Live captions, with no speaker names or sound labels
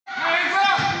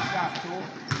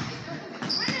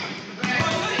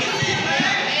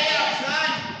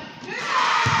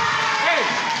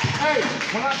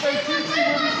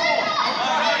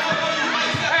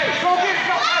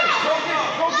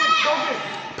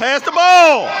Pass the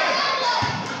ball.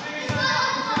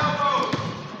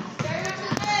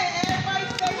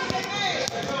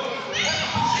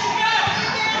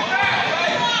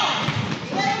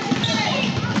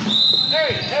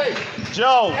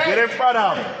 Joe, get in front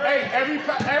of him. Hey, every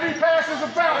pass is a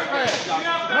bounce pass.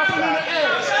 Nothing in the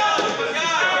air.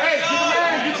 Hey, get a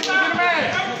man, get a man.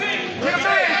 Get a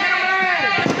man, get a man,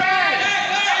 get a man.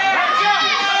 Match up.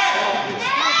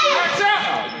 Match up.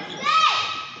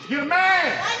 Get a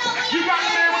man. You got the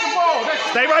man with the ball.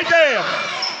 Stay right there.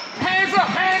 Hands up,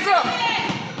 hands up.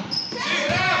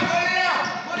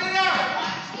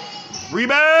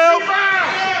 Rebound.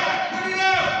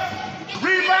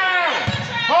 Rebound.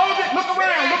 Hold it. Look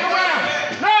around. Look around.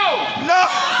 No.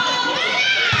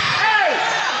 Hey.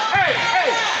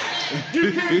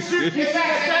 You can't shoot. You can't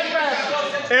step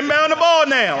back. Inbound the ball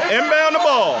now. Inbound the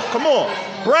ball. Come on.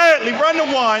 Bradley, run the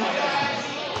one.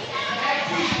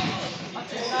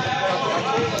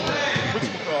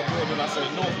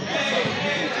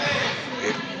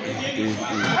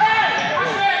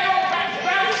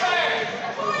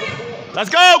 Let's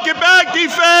go. Get back,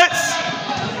 defense.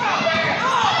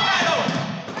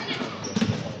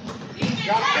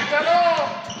 Gotta pick that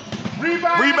off.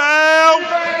 Rebound. Rebound.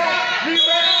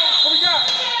 Rebound. What we got?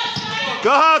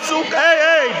 Go hustle.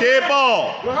 Hey, dead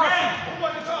ball. Go hustle.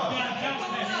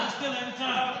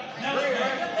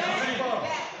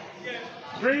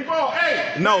 Green ball.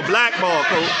 Hey. No, black ball,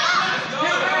 coach.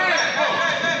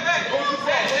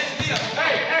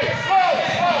 Hey, slow.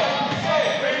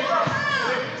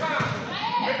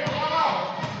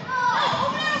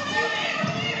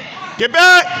 Get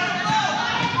back.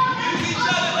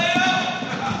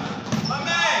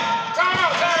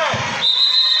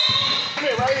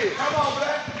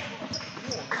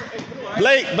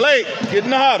 Blake, get in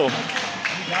the huddle. Why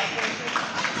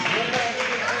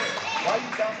you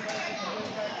bouncing back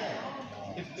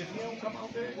if you don't come out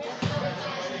there?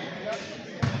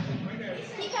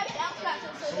 He got bounce back so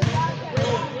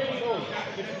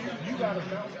you gotta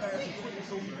bounce back as quickly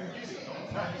so you can get it.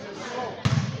 Not just slow.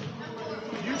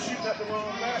 You shoot at the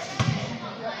wrong basket. You shoot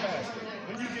that basket.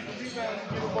 When you get the rebound, you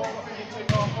get the ball up and you take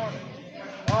off running.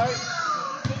 Alright?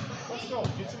 Let's go.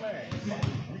 Get your man.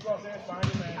 You go out there and find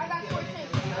your man. I got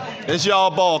 14. It's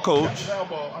y'all ball, coach.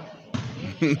 Everybody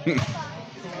go.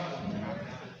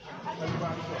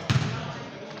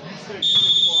 You stick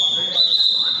the ball out.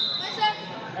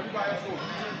 Everybody else go.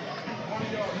 One of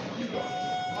y'all.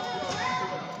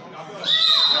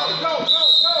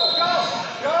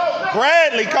 Go.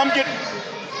 Bradley, come get.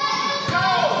 Go.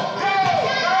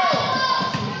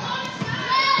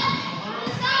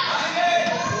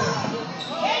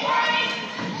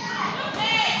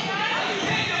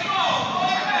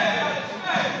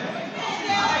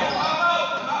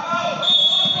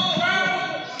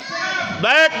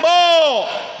 Back ball.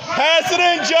 Pass it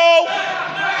in, Joe.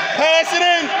 Pass it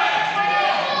in.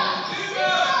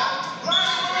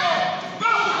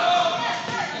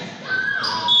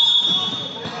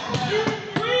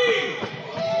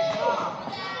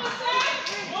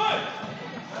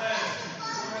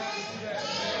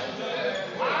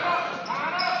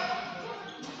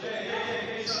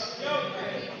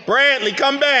 Bradley,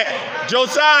 come back.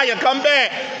 Josiah, come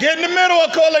back. Get in the middle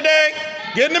of Day.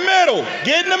 Get in the middle.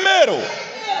 Get in the middle.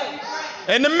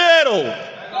 In the middle.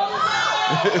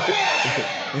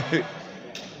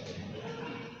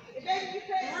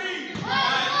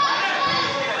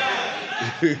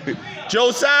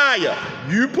 Josiah,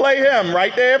 you play him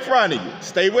right there in front of you.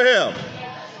 Stay with him.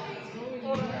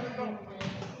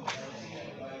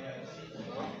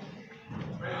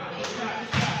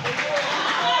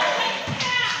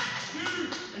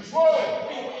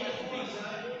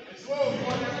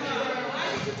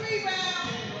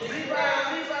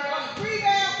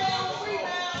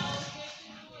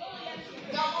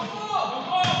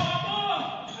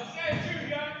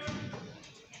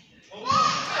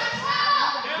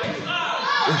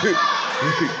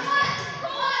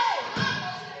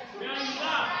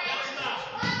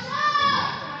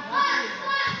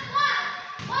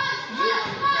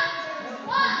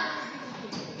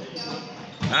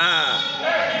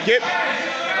 Get.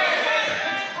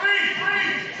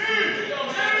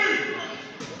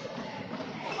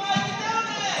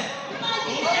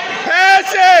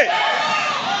 Pass it.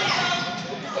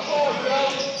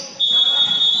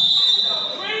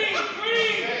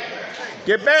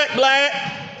 Get back, Black.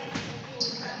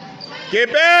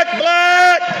 Get back,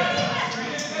 Black.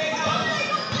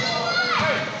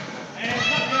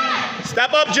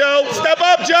 Step up, Joe. Step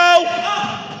up, Joe.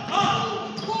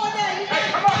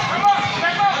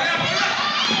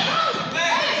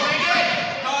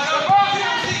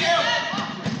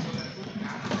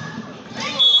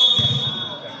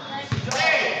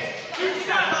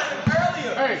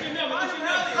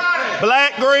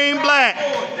 Black, green, black.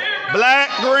 Black,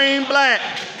 green, black.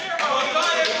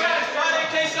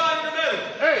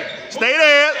 Stay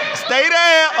there. Stay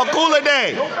there. A cooler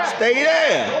day. Stay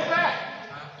there. Go back.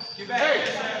 Hey.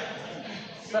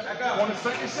 On the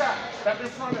second shot, step in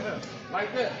front of him.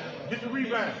 Like that. Get the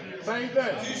rebound. Same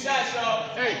thing. 2 shots, y'all.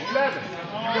 Hey, 11.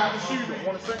 You got the shooter.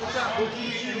 On the second shot, go to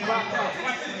the shooter. Lock out.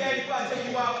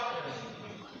 Take you out.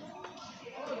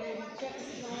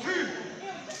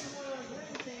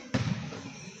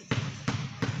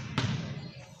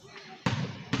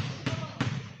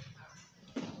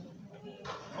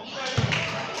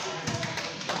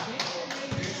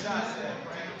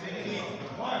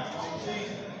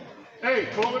 Hey,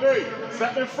 pull it in.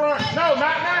 Step in front. No,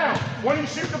 not now. When you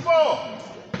shoot the ball.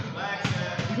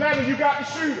 11, you got the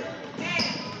shooter.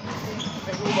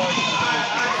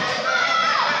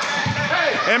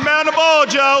 Hey. Inbound the ball,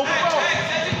 Joe.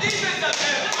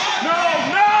 No.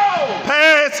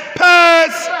 Pass,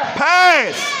 pass,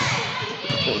 pass.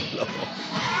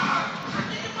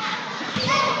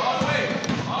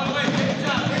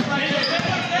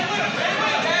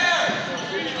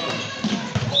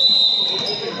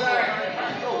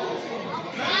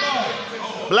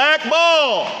 Black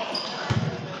ball.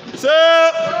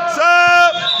 Sub.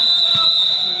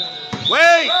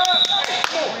 Wait.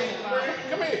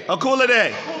 Come here. A cooler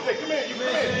day. Come here.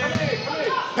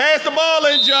 Pass the ball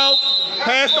in, Joe.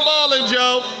 Pass the ball in,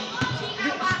 Joe.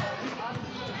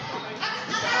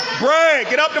 Brad,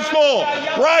 get up the floor.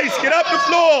 Bryce, get up the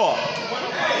floor.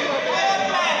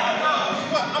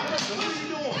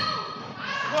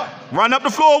 Run up the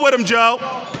floor with him, Joe.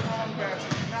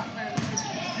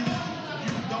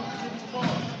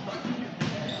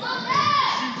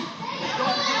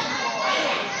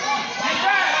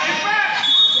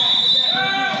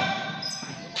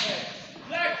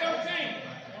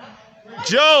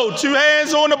 Joe, 2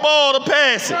 hands on the ball to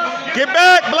pass it. Get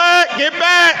back, Black, get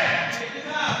back.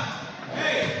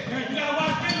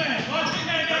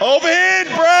 Over here,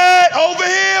 Brad, over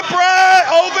here, Brad,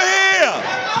 over here.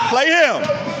 Play him.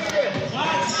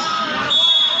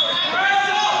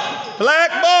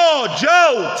 Black ball,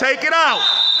 Joe, take it out.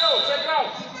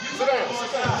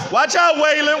 Watch out,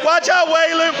 Waylon, watch out,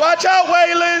 Waylon, watch out,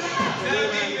 Waylon.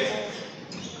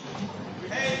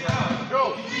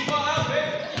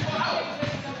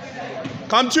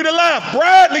 Come to the left.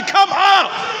 Bradley, come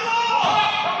up.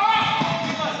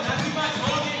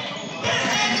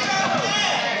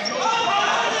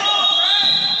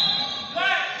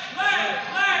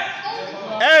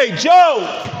 Hey, Joe,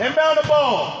 inbound the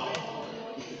ball.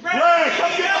 Brad,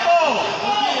 come get the ball.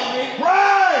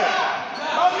 Brad,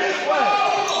 come this way.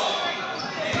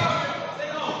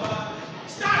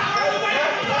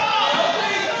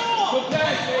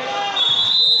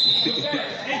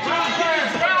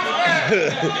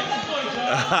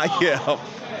 Yeah.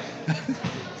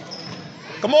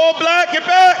 Come on, Black, get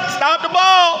back. Stop the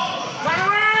ball. Turn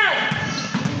around.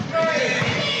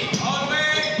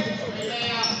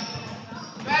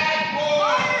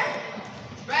 Backboard.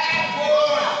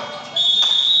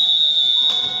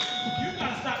 You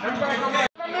gotta stop. Everybody come back.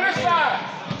 Come to this side.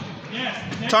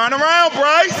 Turn around,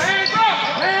 Bryce. Hands up.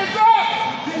 Hands up.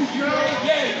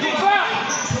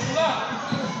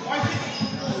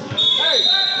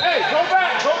 Hey, go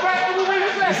back. Go back to the way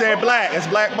you He said Black. It's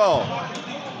black ball.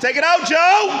 Take it out,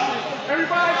 Joe.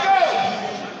 Everybody go.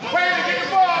 Plan to get the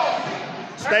ball.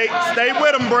 Stay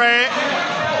with him, Brad.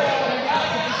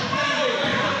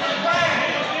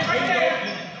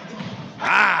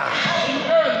 Ah.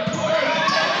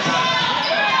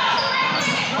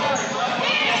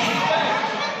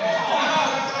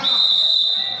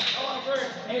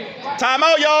 Time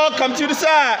out, y'all. Come to the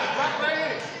side.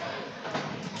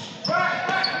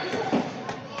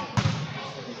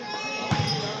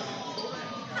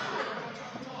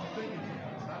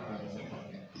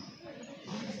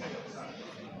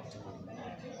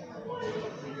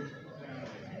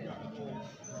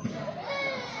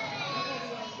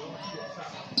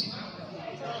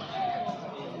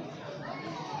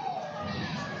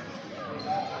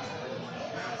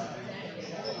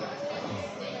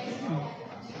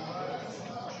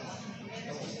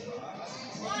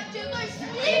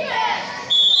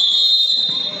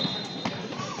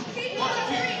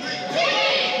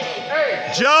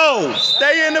 Joe,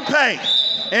 stay in the paint.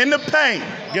 In the paint.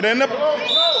 Get in the... Right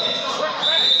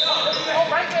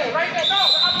there. No,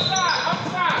 other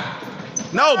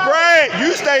side. No, Brad,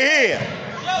 you stay here.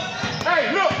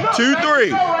 Hey, look.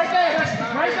 2-3. Right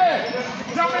there.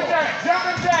 Jumping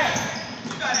jack.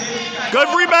 Good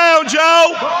rebound,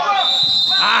 Joe.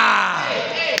 Ah.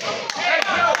 Hey,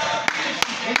 Joe.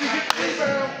 When you get the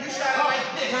rebound, you shot it like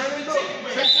this.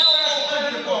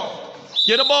 Turn the ball.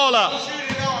 Get the ball up.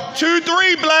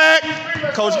 2-3, Black.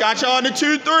 Coach got y'all in the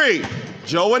 2-3.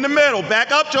 Joe in the middle.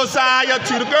 Back up, Josiah,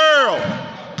 to the girl.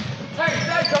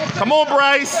 Come on,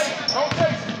 Bryce.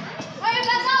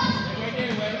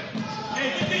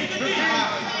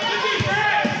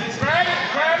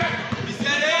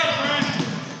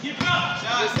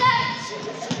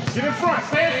 Get in front.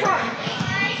 Stay in front.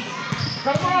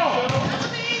 Come on.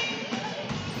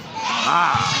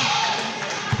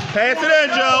 Pass it in,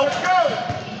 Joe. Let's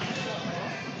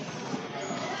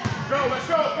go. Let's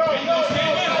go.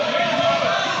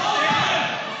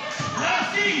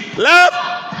 Left.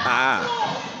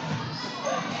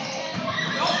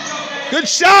 Good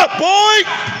shot, boy.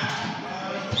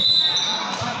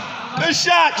 Good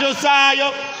shot,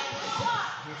 Josiah.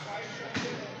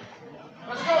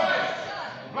 Let's go.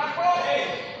 Black ball.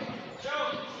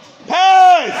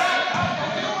 Pass.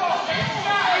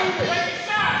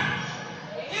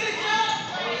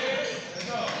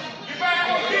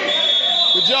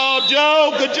 Good job,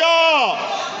 Joe. Good job.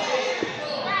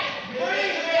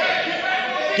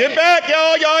 Get back,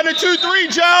 y'all. Y'all in the 2-3,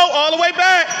 Joe. All the way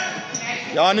back.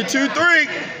 Y'all in the 2-3.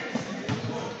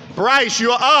 Bryce,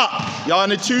 you're up. Y'all in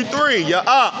the 2-3. You're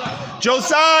up.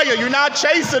 Josiah, you're not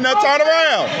chasing her. Turn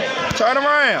around. Turn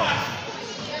around.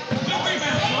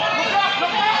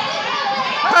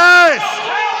 Pass.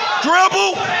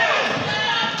 Dribble.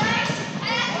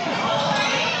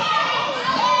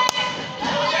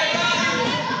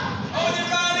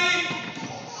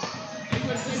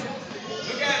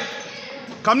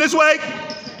 Come this way.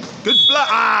 Good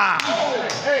block.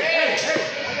 Hey.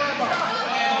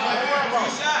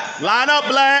 Line up,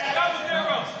 Black.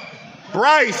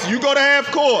 Bryce, you go to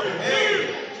half court.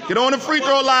 Get on the free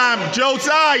throw line.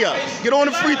 Josiah, get on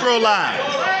the free throw line.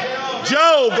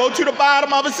 Joe, go to the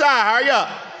bottom other side. Hurry up.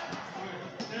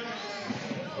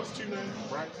 What's 2 names?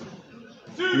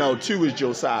 Bryce? No, 2 is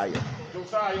Josiah.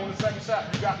 Josiah, on the second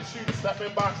shot. You got to shoot. Step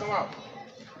in, box him out.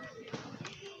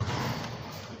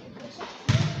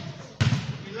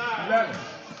 11.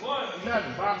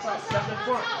 Box out. Step in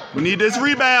front. We need this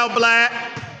rebound, Black.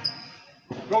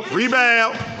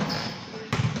 Rebound.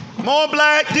 Come on,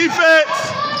 Black.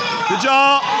 Defense. Good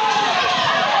job.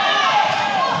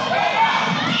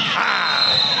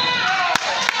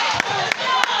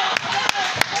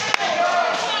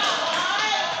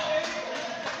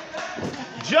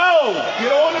 Joe,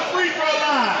 get on the free throw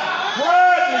line.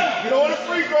 Bradley, get on the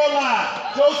free throw line.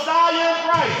 Josiah and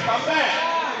Bryce, come back.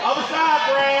 Other side,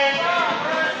 Brad.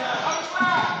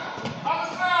 Other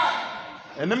side.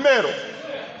 In the middle.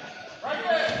 Right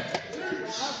there.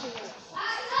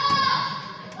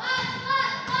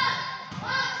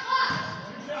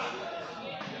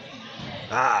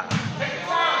 Take your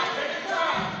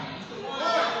time.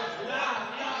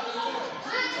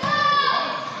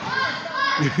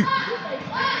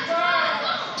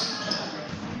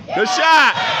 Good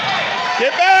shot.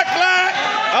 Get back, Black.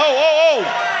 Oh.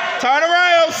 Turn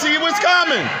around. See what's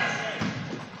coming.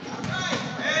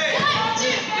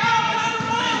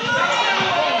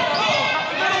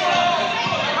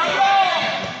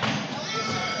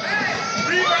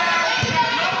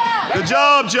 Good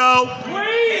job, Joe.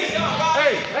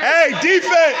 Hey,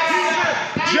 defense.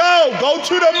 Joe, go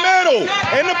to the middle.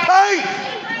 In the paint.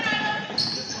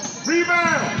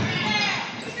 Rebound.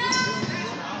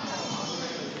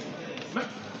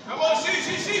 Come on, shoot.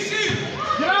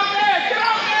 Get out there.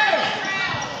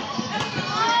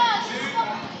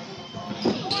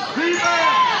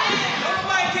 Rebound.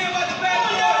 Nobody care about the back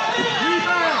door.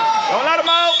 Rebound. Don't let him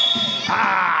out.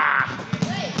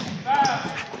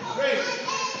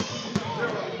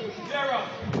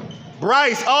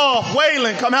 Bryce off.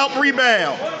 Waylon, come help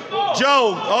rebound.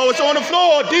 Joe, it's on the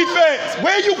floor. Defense.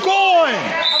 Where you going?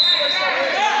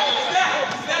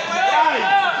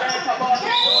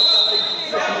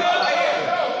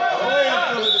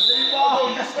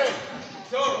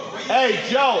 Hey,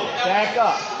 Joe, back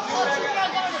up.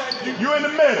 You in the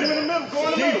middle. Go in the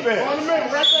middle. Defense. Go in the middle.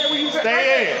 Right there where you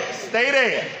at. Stay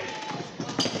there.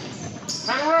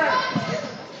 Turn around.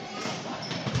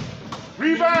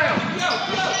 Rebound.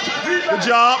 Good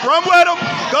job. Run with him.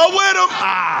 Go with him.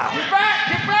 Get back.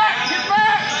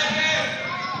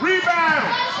 Rebound.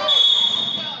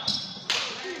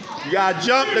 You got to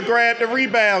jump to grab the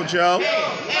rebound, Joe.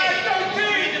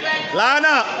 Line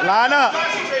up.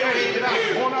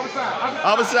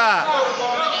 Other side.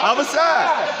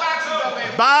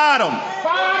 Bottom.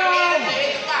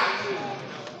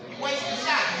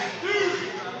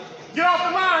 Get off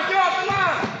the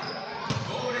line.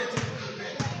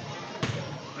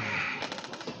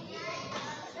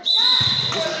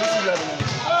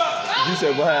 You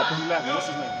said what happened? What's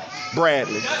his name?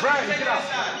 Bradley. Bradley, get out.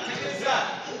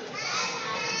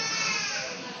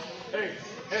 Hey,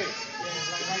 hey.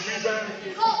 You rebound.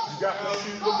 You got to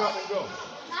look up and go.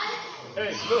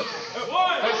 Hey, look.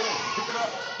 Hey, pick it up.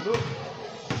 Look.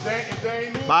 If they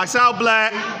ain't moving, Box out,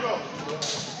 Black. here you go.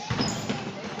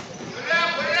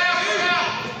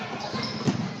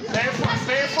 Stay in front,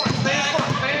 stay in front, stay in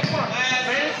front, stay in front,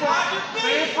 stay in front,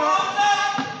 stay in front,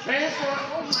 stay in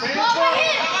front, stay in front,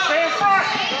 stay in front.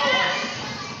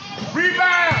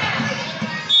 Rebound.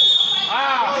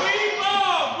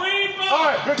 All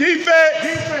right, good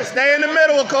Defense. Stay in the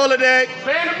middle of Holiday.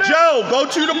 Stay in the middle. Joe, go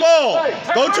to the ball. Hey,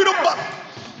 Go to the ball.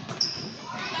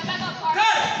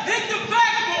 Hit the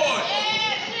backboard.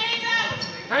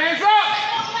 Hands up.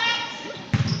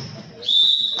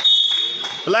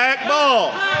 Black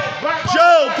ball. Black ball.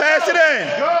 Joe, pass it in.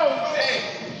 Go.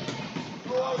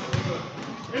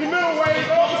 In the middle, Wade.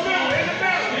 Go in the middle. In the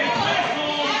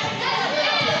middle.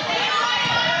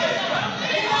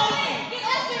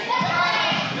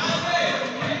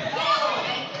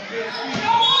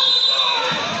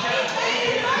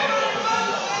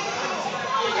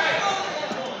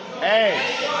 Hey,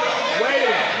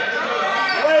 Waylon.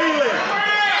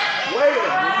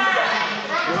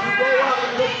 When you go up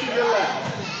and look to your left.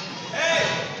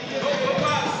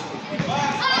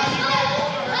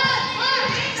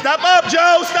 Step up,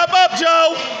 Joe. Step up,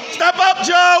 Joe. Step up,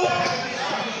 Joe.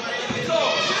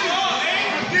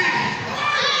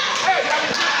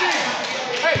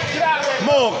 Hey, get out of there.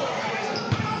 More.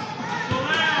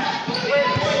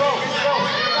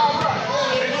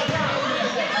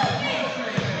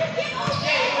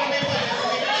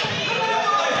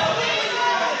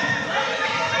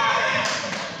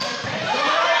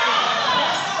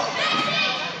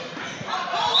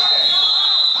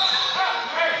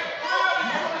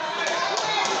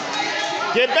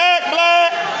 Get back,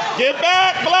 Black. Get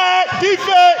back, Black.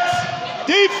 Defense.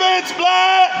 Defense,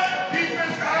 Black.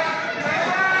 Defense, turn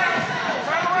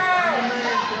around.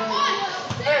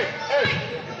 Hey, hey.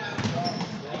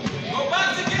 Go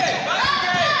box again.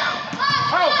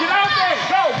 Oh, get out there.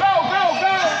 Go, go, go,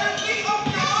 go.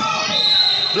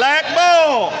 Black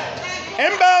ball.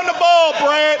 Inbound the ball,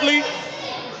 Bradley.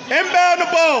 Inbound the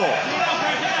ball.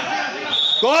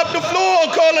 Go up the floor,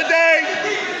 call a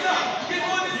day.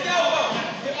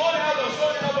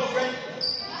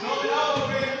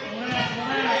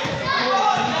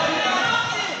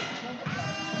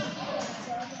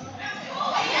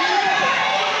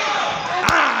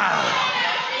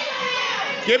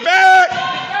 Get back!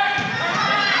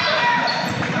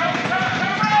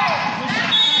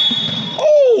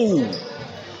 Oh!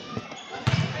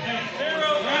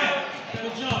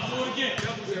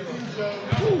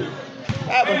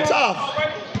 That was tough.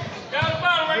 Down the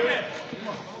bottom right there.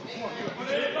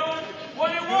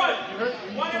 1 and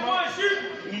 1. 1 and 1.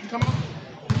 Shoot. Come on.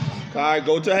 All right,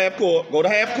 go to half court. Go to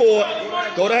half court.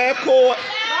 Go to half court.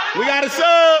 We got a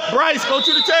sub. Bryce, go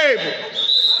to the table.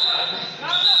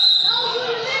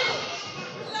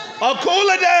 A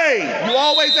cooler day. You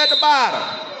always at the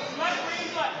bottom.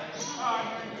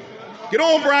 Get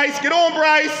on, Bryce. Get on,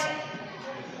 Bryce.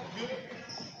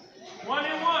 1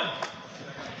 and 1.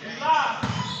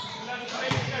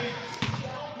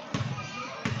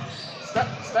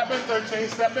 Step in 13.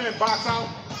 Step in. Box out.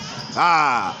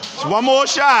 Ah, it's one more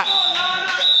shot.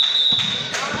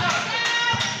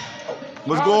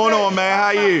 What's going on, man? How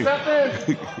you? Step in.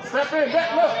 Step in.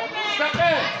 Look. Step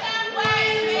in.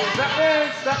 Step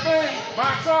in. Step in.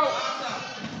 Box out.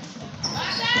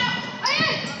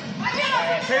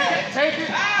 Take it. Take it.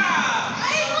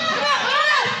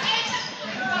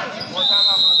 One time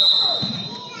out.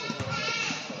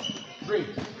 Three.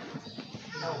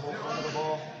 Under the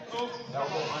ball.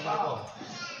 Elbow under the ball.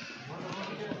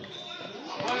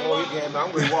 Oh, he came out.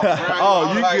 I'm going to walk around.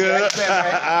 Oh, you like good? that,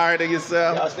 man. All right, nigga,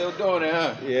 yourself. Y'all still doing it,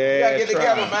 huh? Yeah, You gotta get try.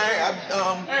 together,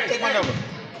 man. Take my number.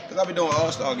 Because I've been doing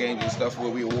all-star games and stuff where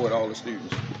we award all the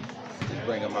students. Just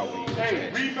bring them out when you get a Hey,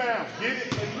 chance. rebound. Get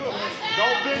it and look.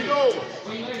 Don't bend over.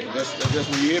 Just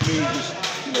when you hear me, just,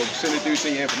 send it through,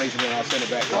 send your information, and I'll send it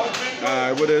back. Don't bend All over.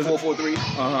 right, what is it? 443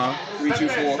 Uh-huh.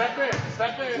 324 Step in.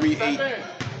 Step in.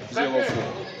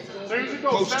 3804. There you go.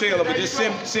 Coach Step Taylor, in. but There just you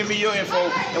go. send me your info,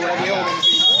 and when I get home,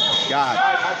 Got it.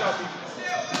 I'll talk to you.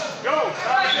 Go.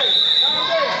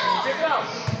 Take it out.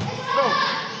 Go.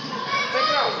 Take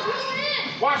it out.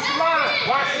 Watch the line.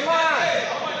 Watch the line.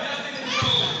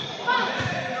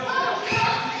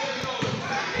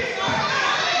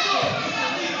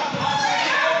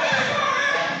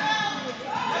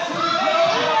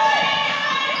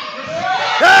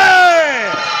 Hey!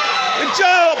 Good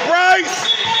job, Bryce.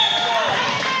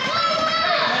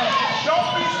 Don't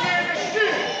be scared to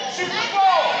shoot. Shoot the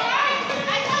ball.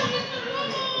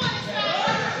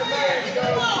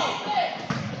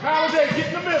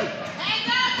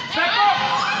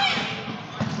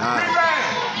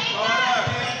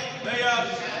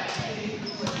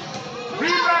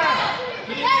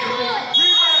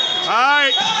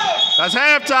 That's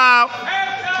halftime.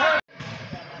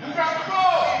 Who got the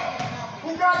ball? Who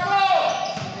got the ball?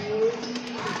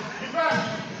 Get back.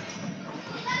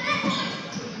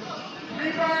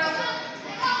 Rebound.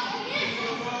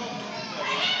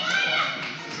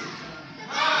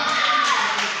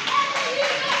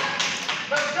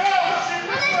 Let's go. Let's see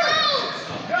this way.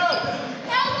 Go.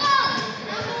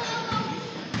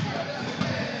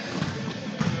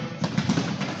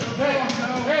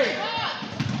 Hey.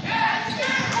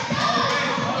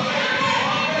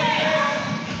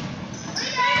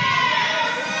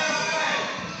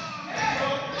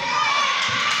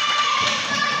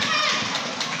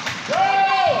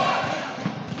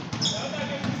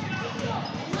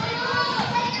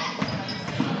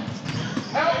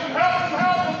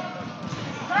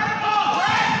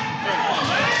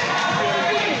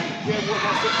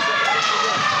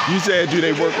 You said, do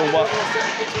they work on what?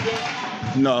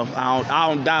 No, I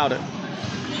don't doubt it.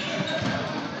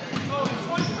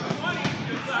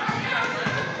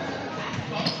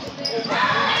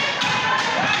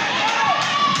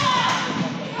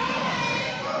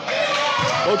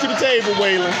 Go to the table,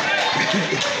 Waylon.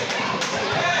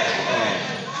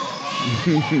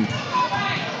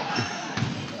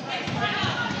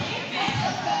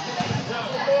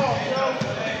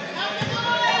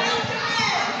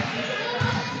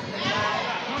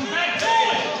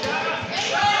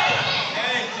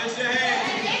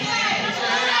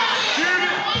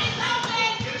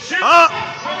 Up.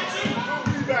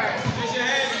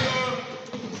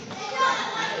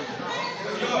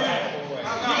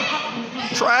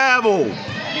 Travel.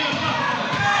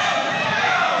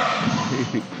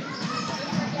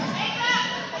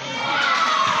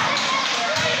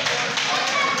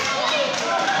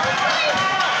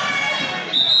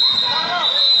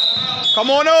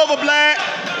 Come on over, Black.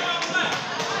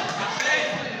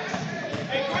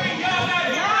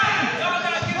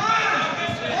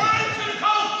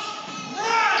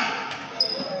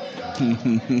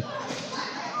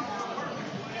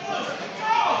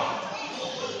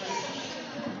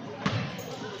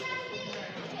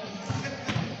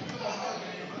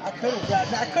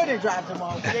 I could have dropped them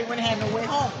off, but they wouldn't have no way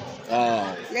home.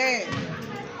 Oh. Yeah.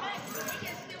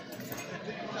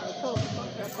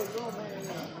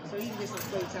 So he can get some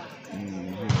play time.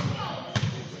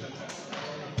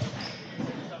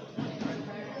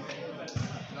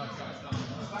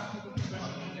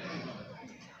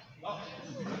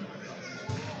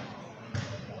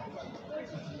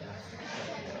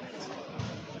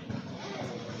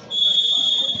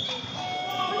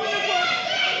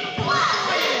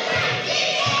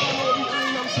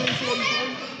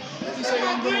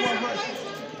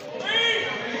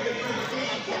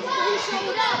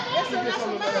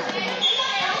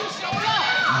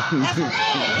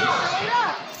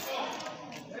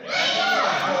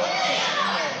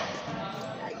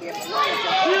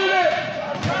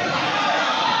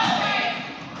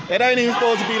 It ain't even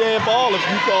supposed to be their ball if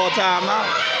you call timeout.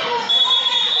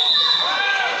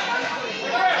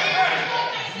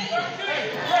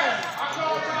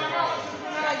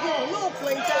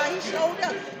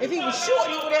 If he was short,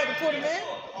 he would have to put him in.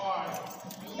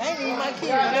 That ain't even my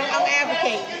kid. I'm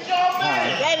advocating.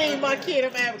 That ain't my kid.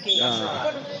 I'm advocating.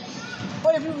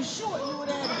 But if he was short, he would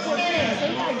have to put him in. So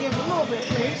you gotta give him a little bit.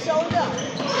 He showed up.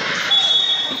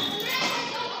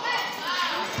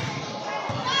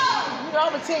 You know,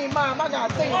 I'm a team mom. I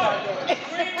gotta think about that.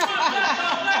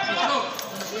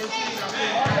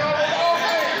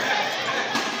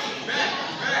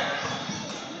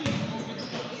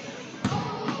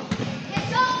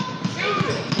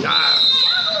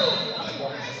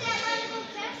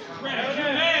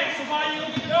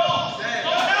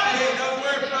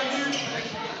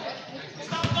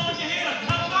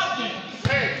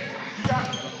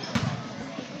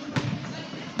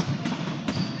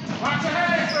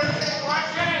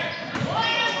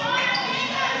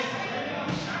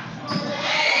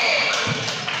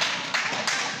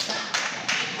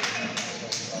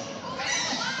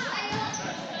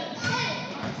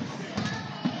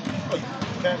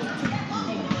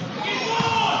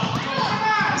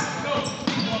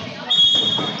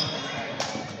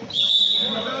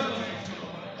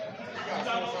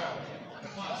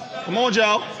 Come on,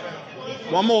 Joe.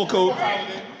 One more, coach.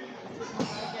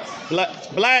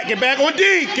 Black, get back on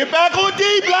D. Get back on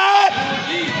D, Black.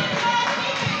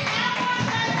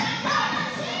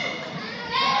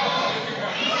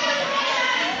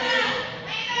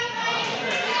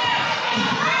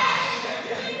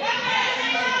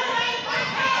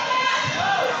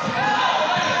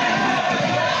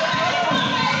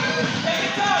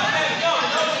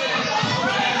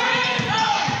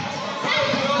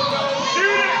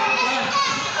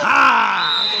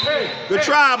 Good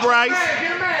try, Bryce.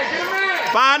 Get a man. Get a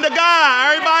man. Find a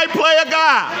guy. Everybody play a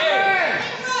guy.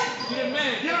 Get a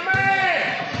man. Get a man.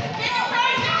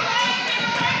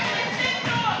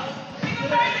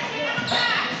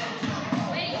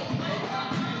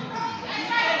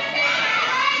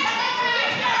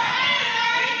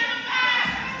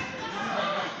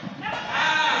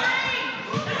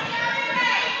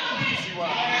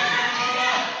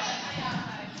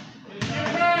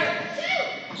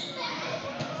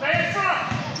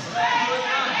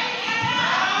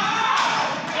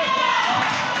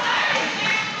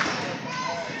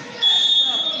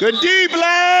 Good D,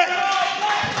 Black.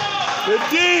 Good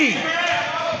D.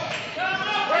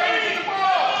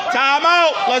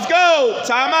 Timeout. Let's go.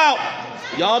 Timeout.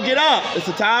 Y'all get up. It's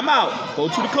a timeout. Go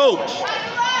to the coach.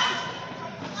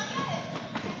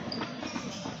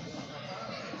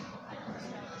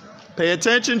 Pay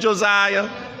attention, Josiah.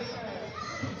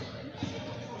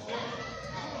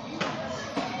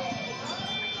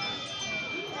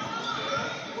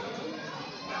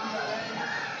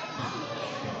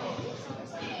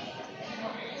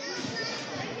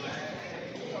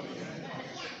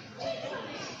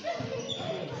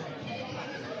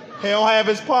 He don't have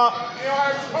his pump. He don't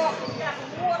have his pump.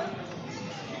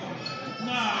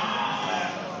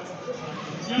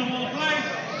 You don't want to play?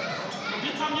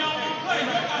 Just tell me you don't want to play. You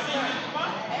got to say you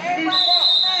Everybody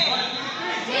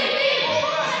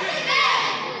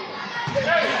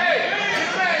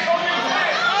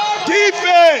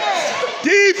Defense!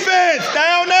 Defense!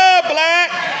 Down there, Black!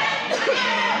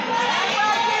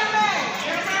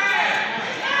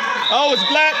 Oh, it's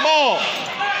Black ball.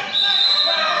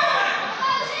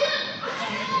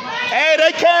 Hey,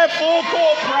 they can't full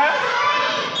court press.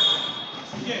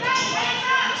 They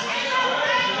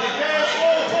can't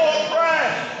full court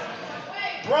press.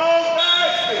 Wrong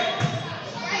basket.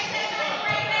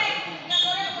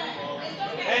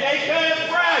 And they can't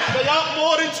press. They up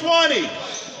more than 20.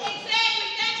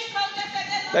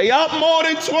 They up more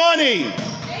than 20.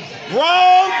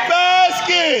 Wrong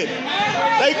basket.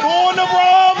 They going the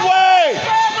wrong way.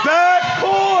 Back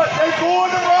court. They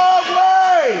going the wrong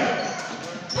way.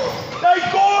 They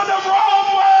going the wrong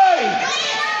way.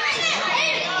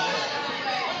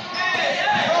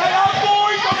 They are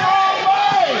going the wrong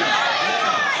way.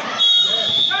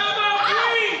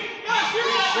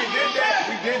 We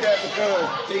did that because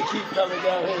they keep coming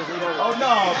down here. They don't. Oh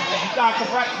no, you got to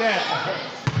correct that.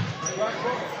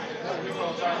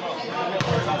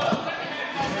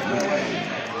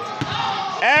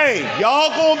 Hey, y'all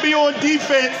gonna be on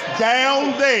defense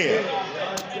down there.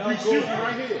 We shoot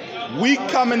right here. We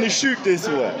coming to shoot this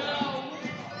way.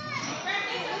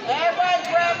 Everybody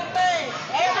grab a thing.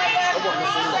 Everybody grab a thing.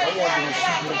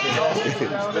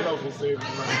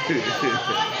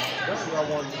 That's what I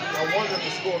wanted. I wanted him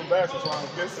to score the basket, so I'm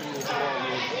guessing he was wrong.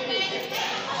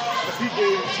 Because he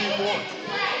gave him 2 points.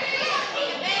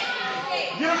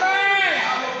 Get a man!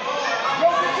 Go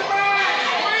get your man!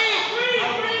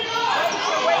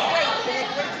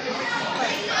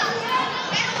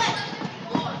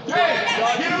 Hey,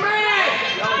 get a man!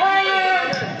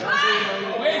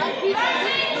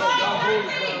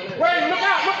 Wait, look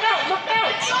out, look out, look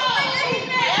out!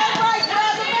 Everybody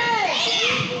grab a man.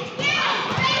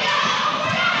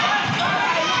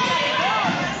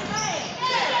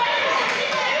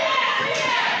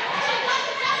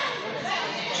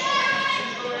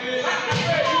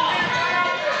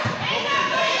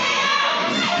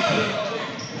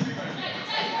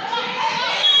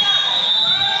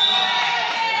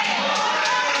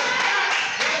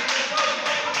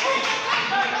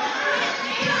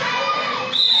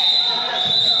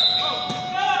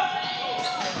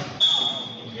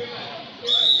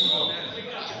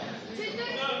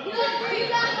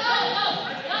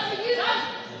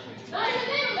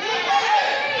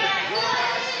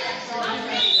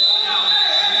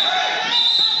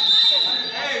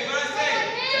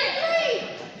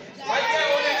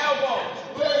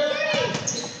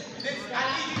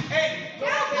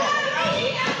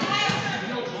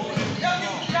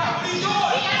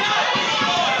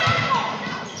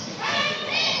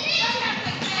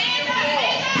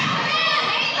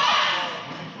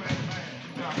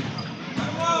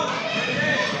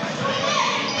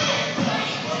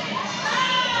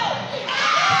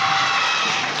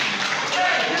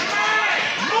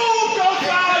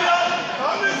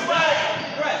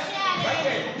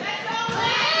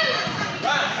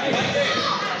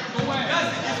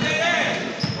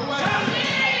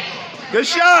 Good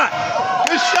shot.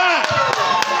 Good shot.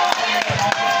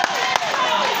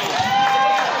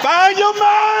 Find your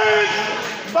man.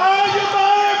 Find your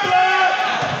man, Black.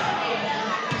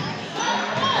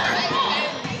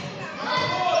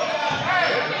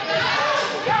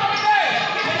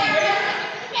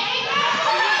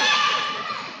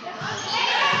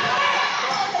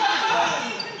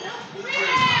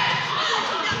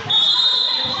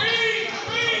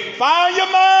 Find your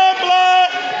man,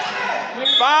 Black.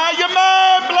 Find your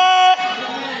man, Black.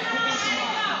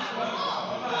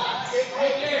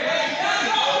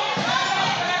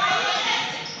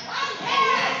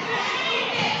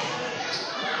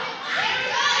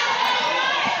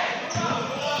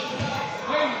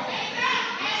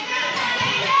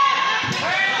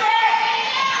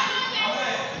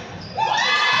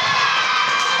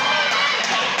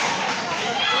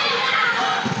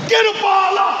 Get the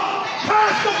ball up.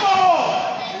 Pass the ball.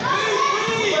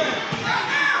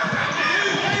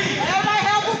 Everybody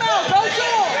help him out. Go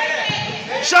Joe.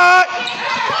 Shot.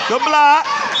 Good block.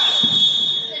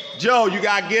 Joe, you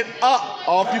got to get up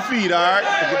off your feet, all right?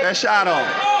 To get that shot off.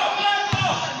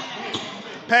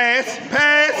 Pass,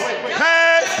 pass,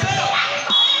 pass.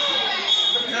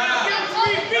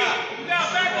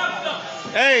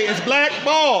 Hey, it's Black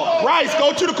ball. Bryce,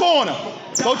 go to the corner.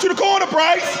 Go to the corner,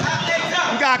 Bryce.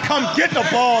 You got to come get the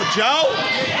ball, Joe.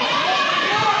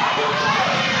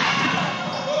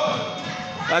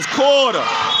 That's quarter.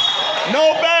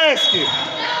 No basket.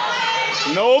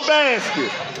 No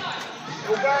basket.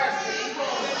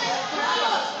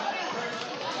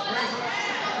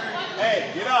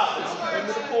 Hey, get up. It's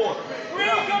into the quarter. Get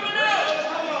up.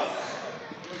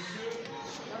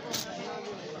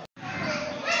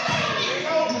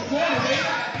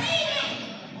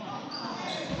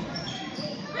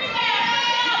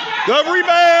 Good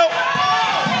rebound.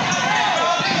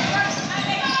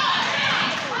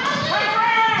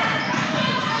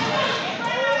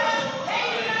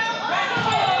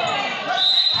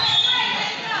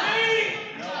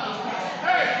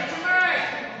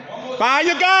 Find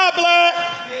your guy, Black.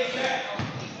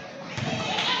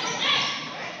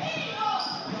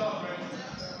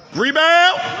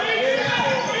 Rebound.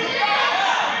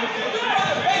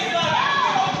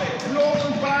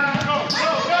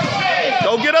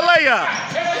 Go get a layup.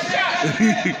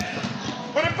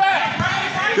 Put it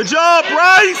back. Good job,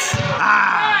 Bryce.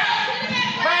 Ah.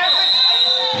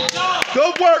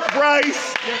 Good work,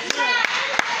 Bryce.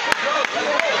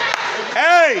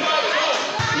 Hey,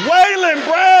 Waylon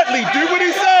Bradley, do what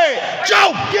he said.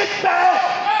 Joe, get back.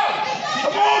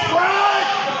 Come on, Brian.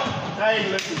 I ain't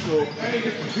listen to him.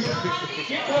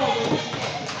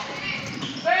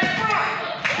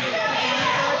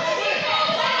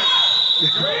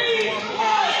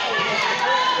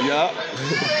 Yeah.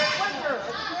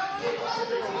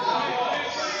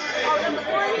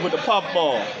 With the pop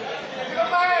ball.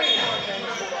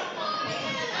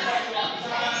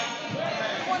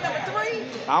 One number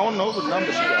 3. I don't know what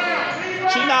number she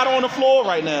got. She's not on the floor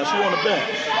right now. She's on the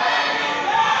bench.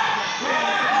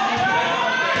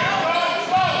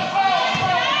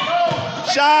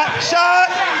 Shot, shot.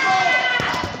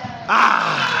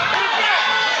 Ah.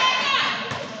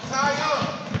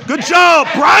 Good job,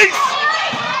 Bryce.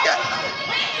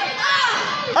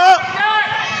 Up.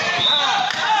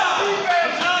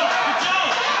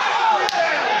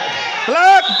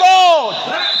 Black ball.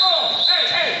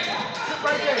 Hey.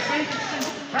 Right there, see?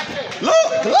 Right there.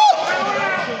 Look.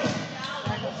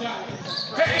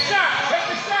 Take the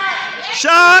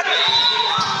shot.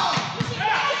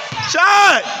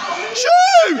 Shot.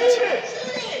 Shoot.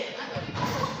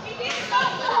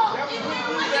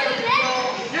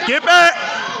 Get back.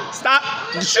 Stop.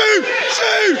 Shoot.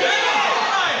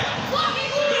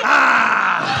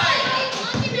 Ah.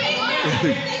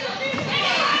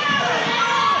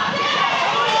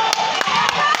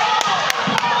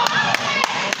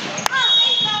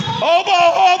 Hold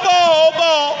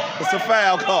ball. It's a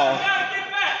foul call.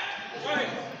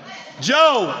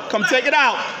 Joe, come take it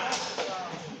out.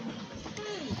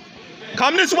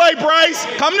 Come this way, Bryce.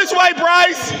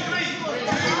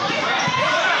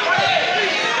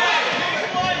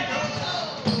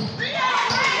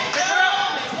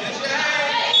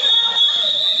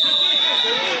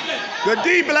 Good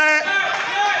D, Black.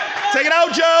 Take it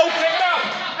out, Joe.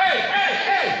 Hey.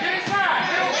 Get inside.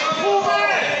 Move in.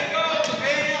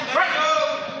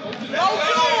 Go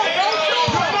Joe.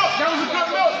 That was a good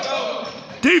look.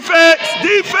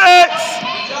 Defense.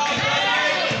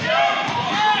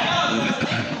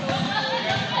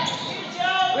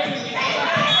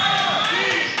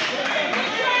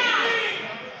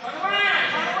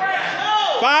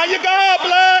 Find your guard,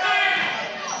 Black.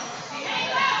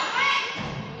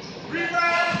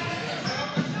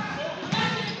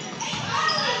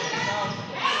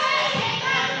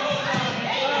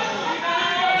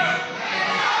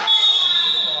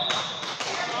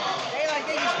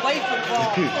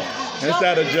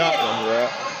 Instead of jumping,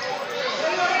 right?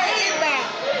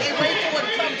 They wait for it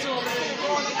to come to them.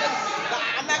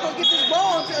 I'm not going to get this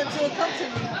ball until it comes to me.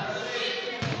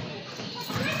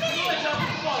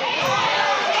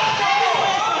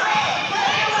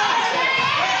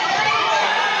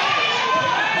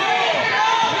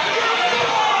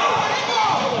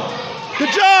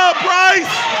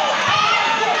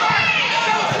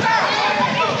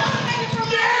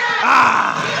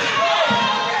 Ah!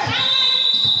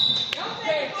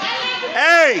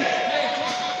 Hey!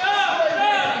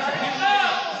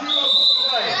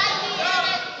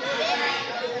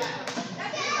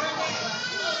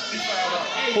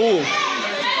 Ooh.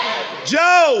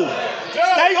 Joe!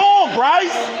 Stay on,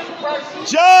 Bryce!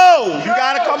 Joe! You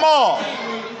gotta come on.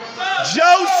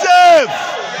 Joseph!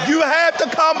 You have to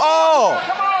come on.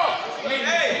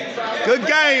 Good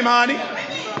game, honey.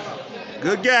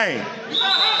 Good game.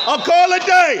 I'll call it a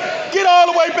day. Get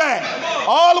all the way back.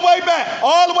 All the way back.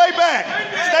 All the way back.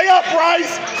 Stay up,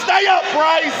 Bryce. Stay up,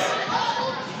 Bryce.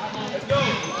 Let's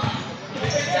go.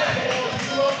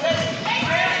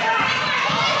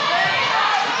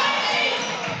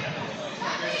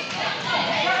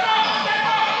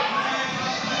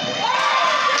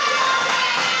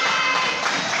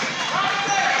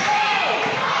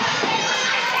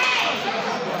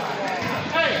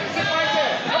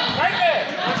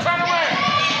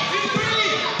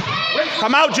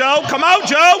 Come out, Joe. Come out,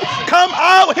 Joe. Come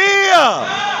out here.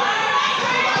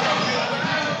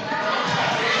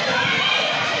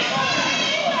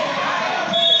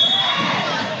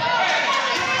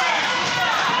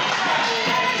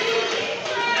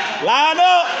 Line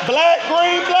up. Black,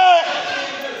 green, black.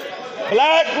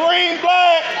 Black, green,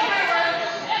 black.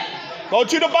 Go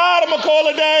to the bottom of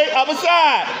Cola Day, other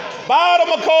side. Bottom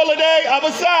of Cola Day,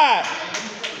 other side.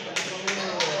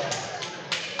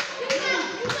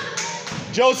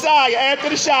 Josiah, after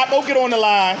the shot, go get on the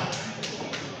line.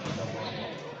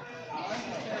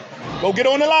 Go get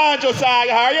on the line,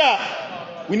 Josiah. Hurry up.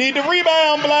 We need the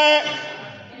rebound, Black.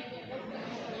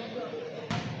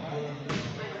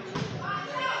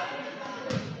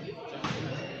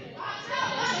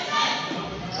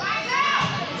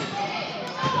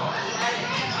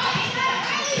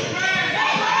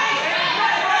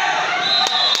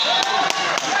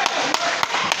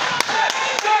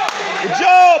 Good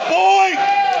job, boy.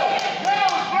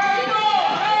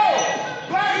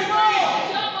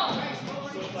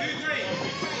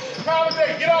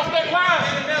 Get off that line.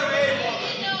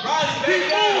 Keep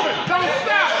moving. Don't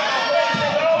stop.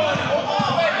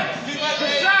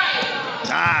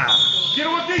 Get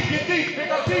on deep. Get deep. Pick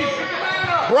up deep. Pick the man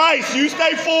up. Bryce, you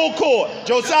stay full court.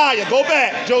 Josiah, go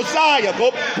back. Josiah,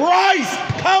 go. Bryce,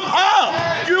 come up.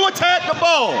 You attack the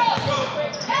ball.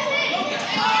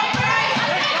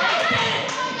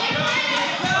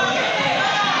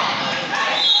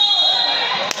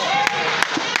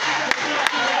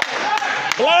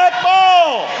 Black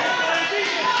ball.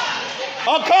 A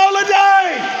call a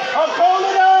day. A call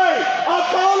a day. A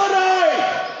call a day.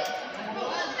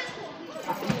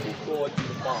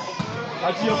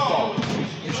 That's your fault.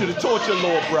 You should have taught your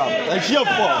little brother. That's your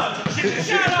fault. Shoot it.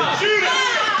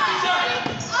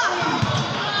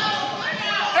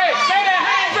 Hey, say that.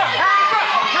 Hands up.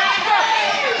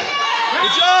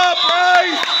 Good job,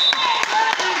 Bryce.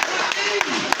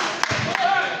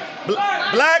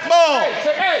 Black ball.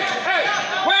 Hey.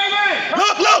 Wait.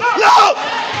 Look.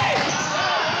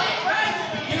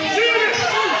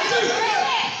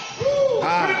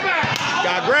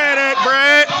 Got Brad at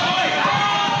Brad.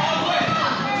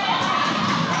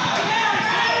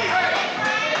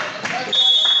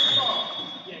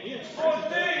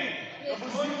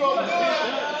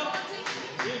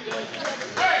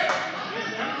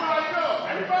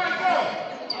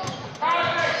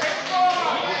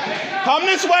 Come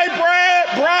this way, Brad,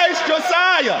 Bryce,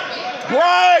 Josiah.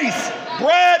 Bryce,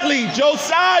 Bradley,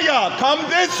 Josiah, come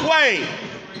this way.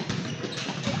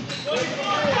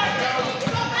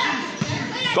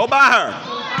 Go by her.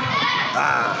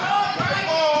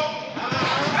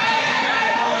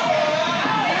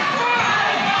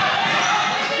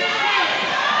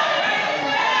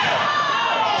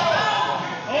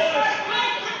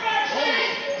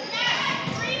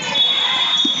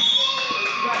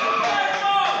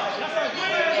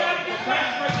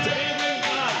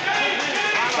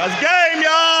 That's game,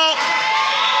 y'all.